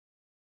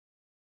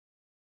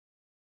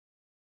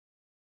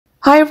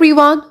Hi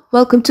everyone,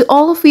 welcome to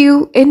all of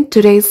you in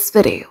today's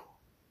video.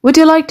 Would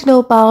you like to know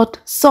about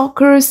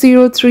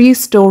Soccer03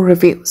 Store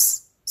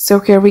Reviews? So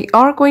here we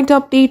are going to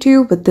update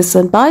you with this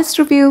unbiased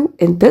review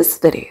in this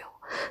video.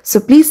 So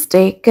please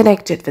stay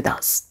connected with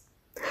us.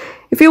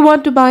 If you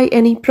want to buy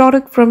any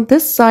product from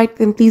this site,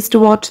 then please do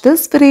watch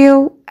this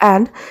video.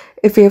 And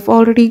if you have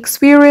already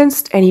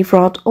experienced any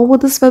fraud over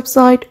this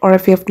website, or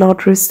if you have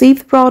not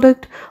received the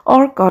product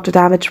or got a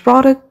damaged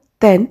product,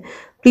 then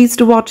please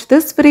do watch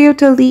this video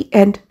till the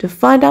end to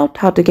find out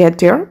how to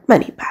get your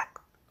money back.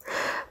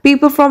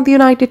 People from the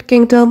United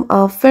Kingdom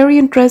are very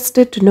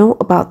interested to know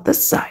about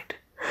this site.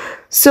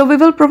 So we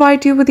will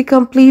provide you with the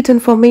complete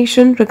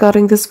information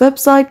regarding this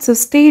website, so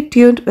stay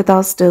tuned with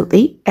us till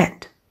the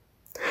end.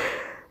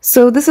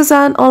 So this is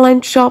an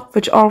online shop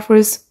which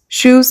offers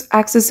shoes,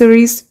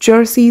 accessories,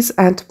 jerseys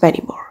and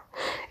many more.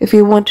 If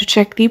you want to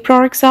check the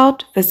products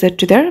out, visit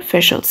to their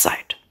official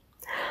site.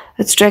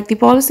 Let's check the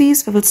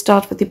policies. We will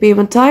start with the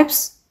payment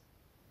types.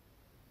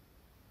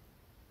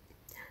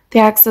 They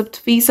accept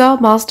Visa,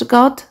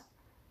 MasterCard,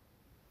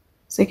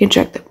 so you can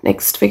check them.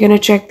 Next, we're going to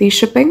check the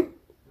shipping.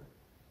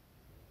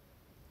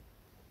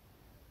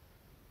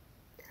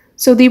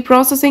 So the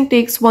processing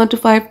takes 1 to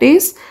 5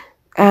 days,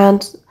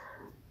 and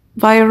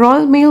via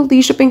Royal Mail,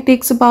 the shipping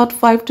takes about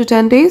 5 to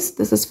 10 days.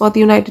 This is for the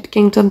United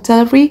Kingdom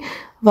delivery.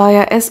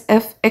 Via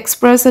SF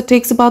Express, it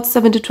takes about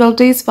 7 to 12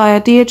 days.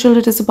 Via DHL,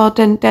 it is about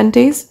 10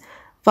 days.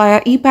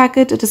 Via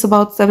e-packet, it is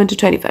about 7 to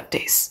 25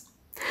 days.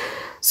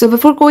 So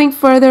before going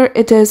further,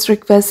 it is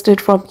requested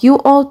from you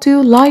all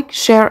to like,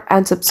 share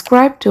and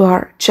subscribe to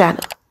our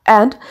channel.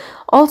 And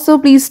also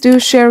please do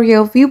share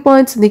your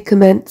viewpoints in the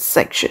comment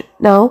section.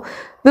 Now,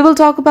 we will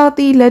talk about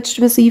the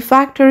legitimacy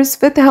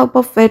factors with the help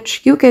of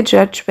which you can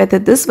judge whether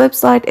this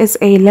website is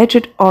a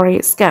legit or a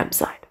scam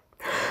site.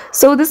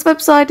 So this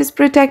website is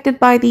protected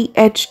by the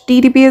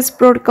HTTPS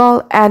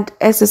protocol and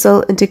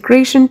SSL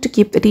integration to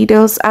keep the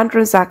details and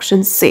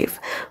transactions safe,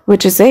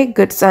 which is a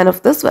good sign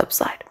of this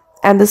website.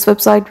 And this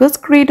website was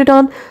created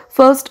on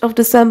 1st of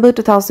December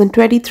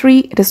 2023.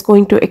 It is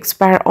going to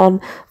expire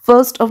on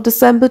 1st of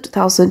December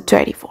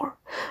 2024,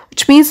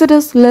 which means it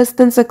is less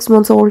than 6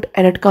 months old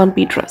and it can't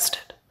be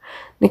trusted.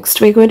 Next,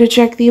 we're going to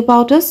check the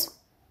About Us.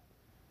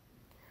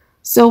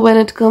 So when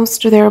it comes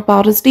to their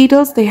About Us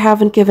details, they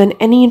haven't given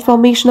any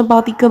information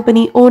about the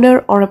company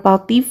owner or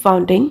about the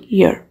founding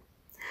year.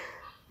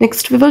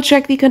 Next, we will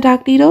check the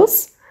contact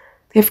details.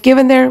 They've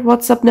given their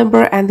WhatsApp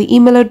number and the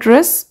email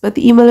address, but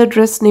the email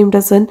address name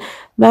doesn't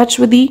match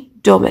with the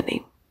domain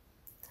name.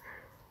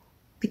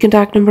 The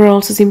contact number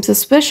also seems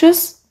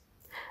suspicious.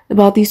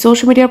 About the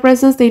social media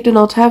presence, they do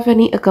not have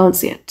any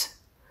accounts yet.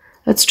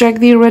 Let's check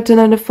the return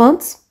and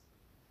refunds.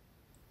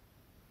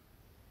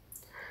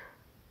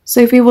 So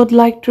if you would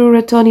like to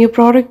return your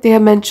product, they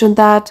have mentioned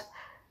that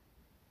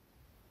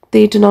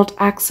they do not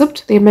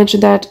accept. They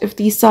mentioned that if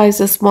the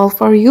size is small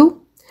for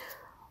you,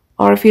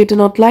 or if you do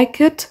not like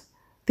it,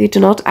 they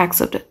do not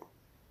accept it.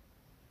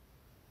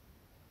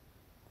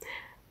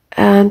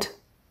 And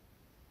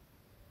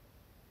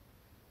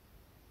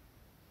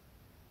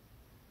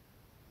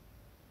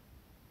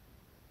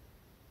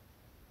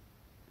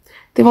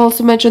they've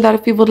also mentioned that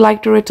if you would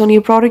like to return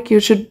your product, you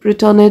should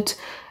return it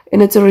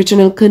in its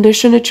original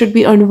condition. It should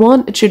be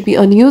unworn, it should be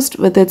unused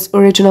with its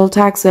original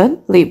tags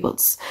and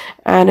labels,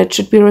 and it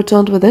should be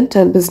returned within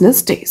 10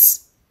 business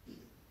days.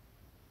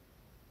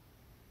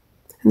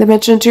 And they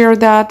mentioned here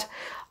that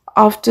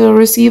after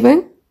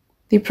receiving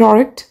the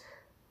product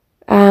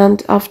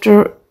and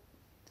after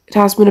it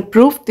has been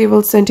approved, they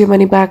will send your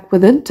money back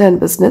within 10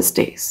 business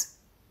days.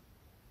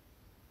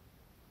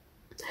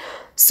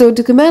 So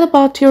to comment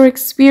about your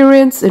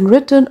experience in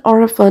return or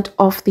refund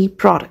of the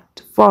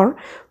product. For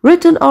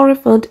return or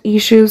refund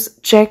issues,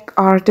 check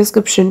our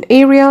description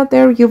area.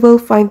 There you will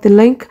find the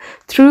link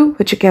through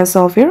which you can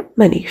solve your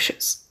money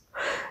issues.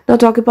 Now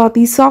talk about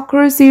the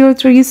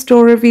Soccer03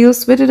 Store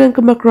Reviews. We didn't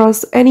come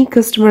across any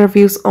customer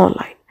reviews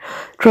online.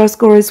 Trust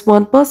score is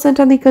 1%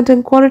 and the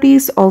content quality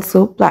is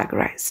also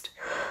plagiarized.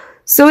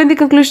 So in the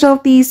conclusion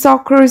of the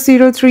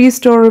Soccer03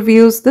 Store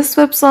Reviews, this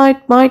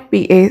website might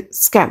be a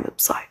scam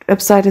website.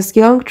 Website is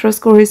young, trust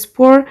score is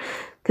poor,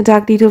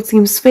 contact details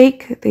seems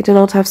fake, they do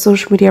not have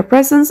social media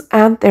presence,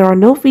 and there are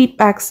no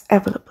feedbacks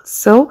available.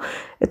 So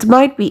it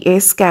might be a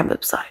scam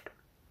website.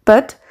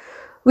 But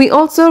we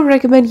also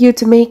recommend you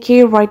to make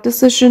a right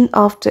decision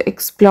after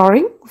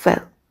exploring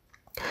well.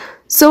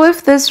 So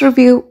if this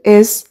review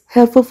is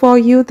helpful for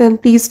you, then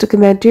please do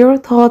comment your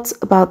thoughts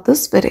about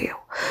this video.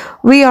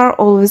 We are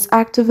always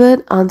active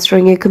in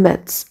answering your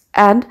comments.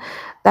 And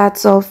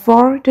that's all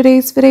for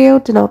today's video.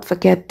 Do not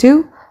forget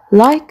to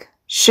like,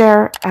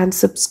 share and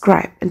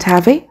subscribe, and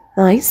have a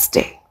nice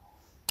day.